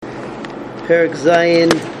Perek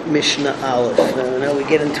Zayin, Mishnah Aleph. Now we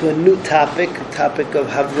get into a new topic, the topic of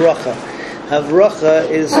Havracha. Havracha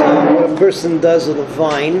is what a person does with a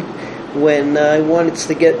vine when he wants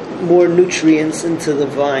to get more nutrients into the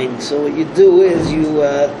vine. So what you do is you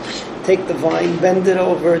take the vine, bend it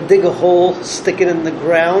over, dig a hole, stick it in the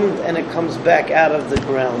ground, and it comes back out of the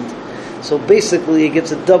ground. So basically it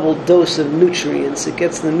gets a double dose of nutrients. It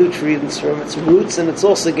gets the nutrients from its roots, and it's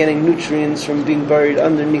also getting nutrients from being buried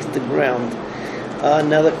underneath the ground.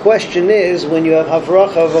 Now the question is, when you have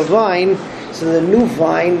havracha of a vine, so the new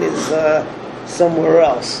vine is somewhere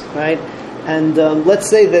else, right? And let's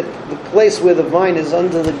say that the place where the vine is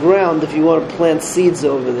under the ground, if you want to plant seeds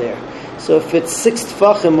over there. So if it's 6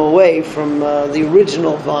 tfachim away from the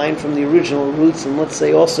original vine, from the original roots, and let's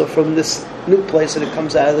say also from this new place that it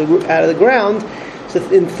comes out of the ground, so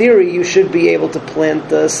in theory you should be able to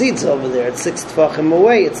plant seeds over there. It's 6 tfachim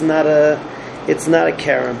away. It's not a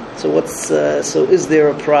karam. So is there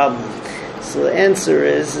a problem? So the answer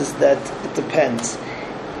is that it depends.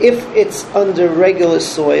 If it's under regular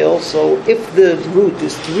soil, so if the root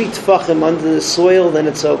is 3 tfachim under the soil, then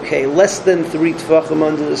it's okay. Less than 3 tfachim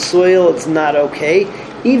under the soil, it's not okay.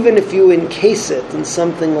 Even if you encase it in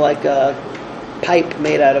something like a pipe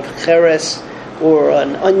made out of cheres, or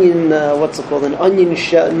an onion, an onion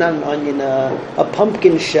shell, not an onion, a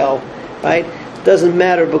pumpkin shell, right? Doesn't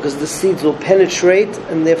matter because the seeds will penetrate,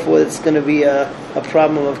 and therefore it's going to be a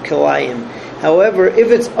problem of kilayim. However,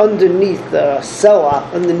 if it's underneath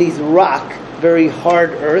sela, underneath rock, very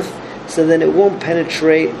hard earth, so then it won't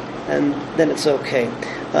penetrate, and then it's okay.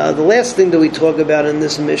 The last thing that we talk about in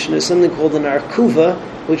this mission is something called an arkuva,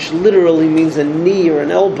 which literally means a knee or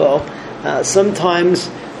an elbow. Sometimes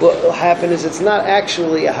what will happen is it's not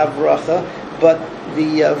actually a havracha, but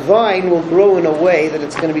the vine will grow in a way that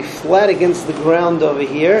it's going to be flat against the ground over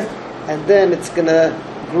here, and then it's going to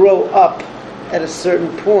grow up at a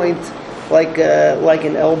certain point like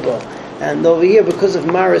an elbow. And over here, because of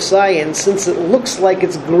Marasayan, since it looks like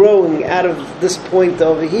it's growing out of this point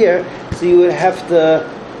over here, so you would have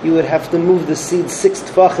to move the seed 6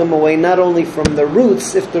 tfachim away, not only from the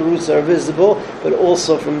roots, if the roots are visible, but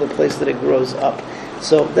also from the place that it grows up.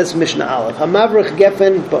 So that's Mishnah Aleph. Hamavrach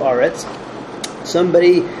gefen ba'aretz.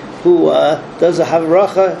 Somebody who does a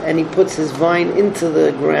havracha and he puts his vine into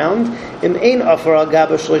the ground. Im ein afar al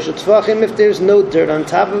gaba shloisha tfachim. If there's no dirt on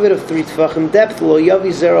top of it of 3 tfachim depth, lo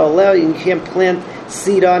yavi zera aleh. You can't plant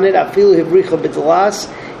seed on it. Afilu hivricha b'dlas.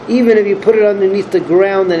 Even if you put it underneath the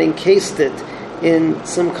ground and encased it in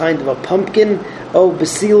some kind of a pumpkin, or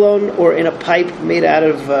basilon, or in a pipe made out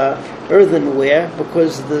of earthenware,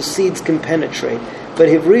 because the seeds can penetrate. But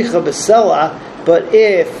hivricha b'sela. But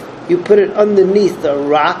if you put it underneath a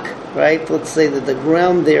rock, right? Let's say that the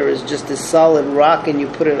ground there is just a solid rock, and you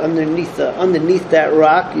put it underneath that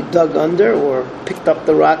rock. You dug under or picked up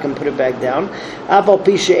the rock and put it back down.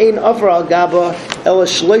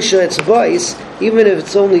 Even if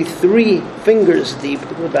it's only 3 fingers deep,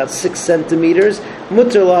 about 6 centimeters,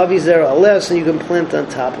 mutter lahavi zera aleh, so you can plant on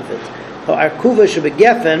top of it. Arkuva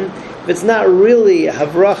shebegefen. If it's not really a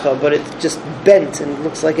havracha, but it's just bent and it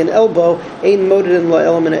looks like an elbow, ein modin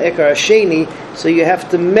la'elam min ha'ekar hasheni, so you have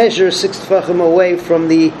to measure 6 tfachim away from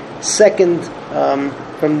the second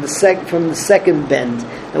from the second bend.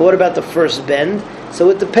 Now, what about the first bend? So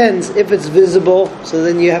it depends. If it's visible, so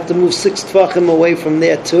then you have to move 6 tfachim away from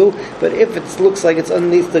there too. But if it looks like it's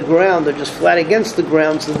underneath the ground or just flat against the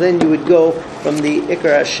ground, so then you would go from the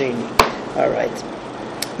ikar hasheni. All right.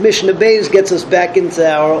 Mishnah Beis gets us back into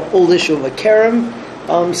our old issue of a kerem.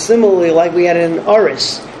 Similarly, like we had in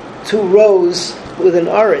Aris, 2 rows with an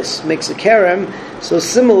Aris makes a kerem. So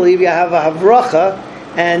similarly, if you have a havracha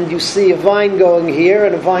and you see a vine going here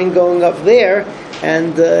and a vine going up there,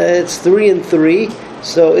 and it's 3 and 3,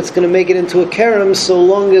 so it's going to make it into a kerem so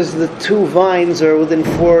long as the 2 vines are within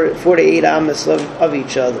 4 to 8 amas of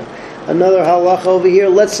each other. Another halacha over here,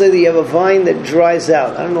 let's say that you have a vine that dries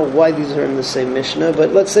out. I don't know why these are in the same Mishnah,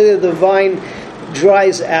 but let's say that the vine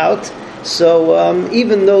dries out. So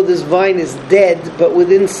even though this vine is dead, but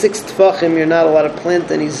within 6 tfachim you're not allowed to plant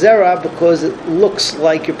any zera, because it looks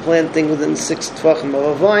like you're planting within 6 tfachim of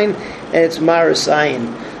a vine, and it's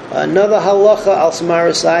marasayin. Another halacha al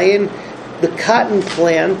marasayin, the cotton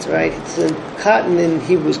plant, right? Cotton in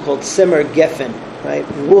Hebrew is called semer gefen. Right,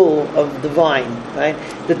 wool of the vine. Right,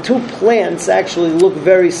 the 2 plants actually look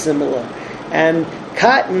very similar, and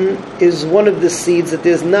cotton is one of the seeds that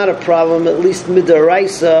there's not a problem, at least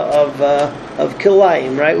midaraisa of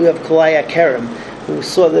kilayim. Right, we have kilaya kerem. We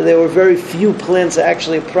saw that there were very few plants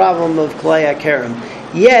actually a problem of kilaya kerem.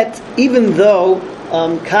 Yet, even though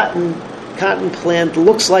cotton plant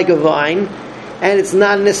looks like a vine, and it's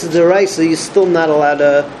not Nissa Deraisa, you're still not allowed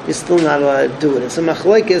to do it. It's a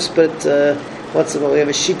machlokes, but once in a while we have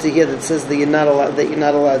a shita here that says that you're not allowed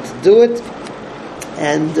to do it,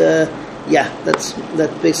 and that's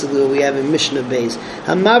basically what we have in Mishnah Beis.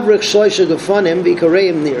 Hamavrik shloisha gefanim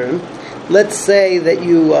v'ikareim nirim. Let's say that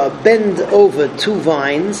you bend over two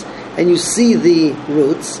vines and you see the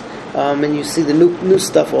roots. And you see the new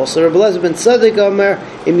stuff also. Rabbi Elazar ben Tzadok Omer,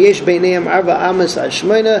 im yesh beineim arba amas ad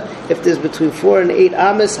shmoina, if there's between 4 and 8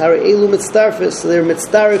 amas, hara elu mitzdarfis, so they're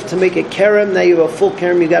mitzdarif to make a kerem. Now you have a full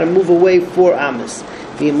kerem, you got to move away 4 amas.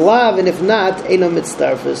 V'im lav, and if not, eino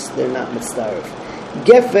mitzdarfis, they're not mitzdarif.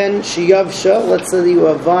 Gefen sheyavsha, let's say that you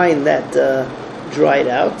have a vine that dried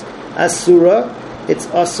out. Asura, it's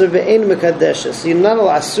asur ve'ein mekadeshes. So you're not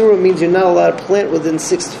allowed. Asura means you're not allowed to plant within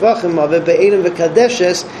 6 tefachim of it. Ve'ein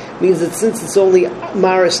mekadeshes means that since it's only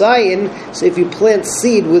maris ayin, so if you plant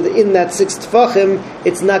seed within that 6 tefachim,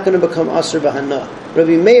 it's not going to become asur b'hana.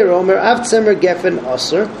 Rabbi Meir Omer av tzemer gefen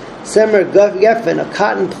asur. Tzemer gefen, a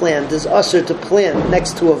cotton plant, is asur to plant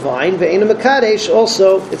next to a vine. Ve'ein mekadesh,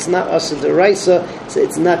 also it's not asur deraisa, so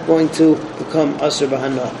it's not going to become asur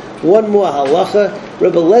b'hana. One more halacha.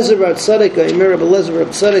 Rabbi Elazar bar Tzadok, Rabbi Elazar bar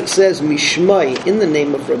Tzadok says mishmai in the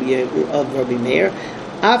name of Rabbi Meir.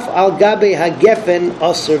 Af al gabe hagefen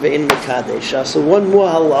asur ve'in mekadesh. So one more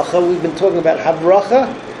halacha. We've been talking about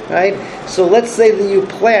havracha, right? So let's say that you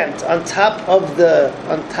plant on top of the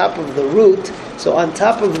root. So on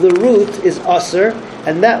top of the root is asur,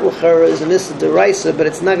 and that l'chara is an issa deraisa, but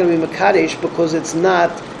it's not going to be mekadesh because it's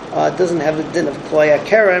not. It doesn't have the din of kloya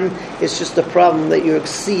kerem. It's just a problem that your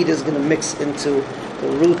seed is going to mix into the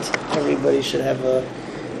root. Everybody should have a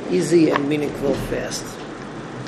easy and meaningful fast.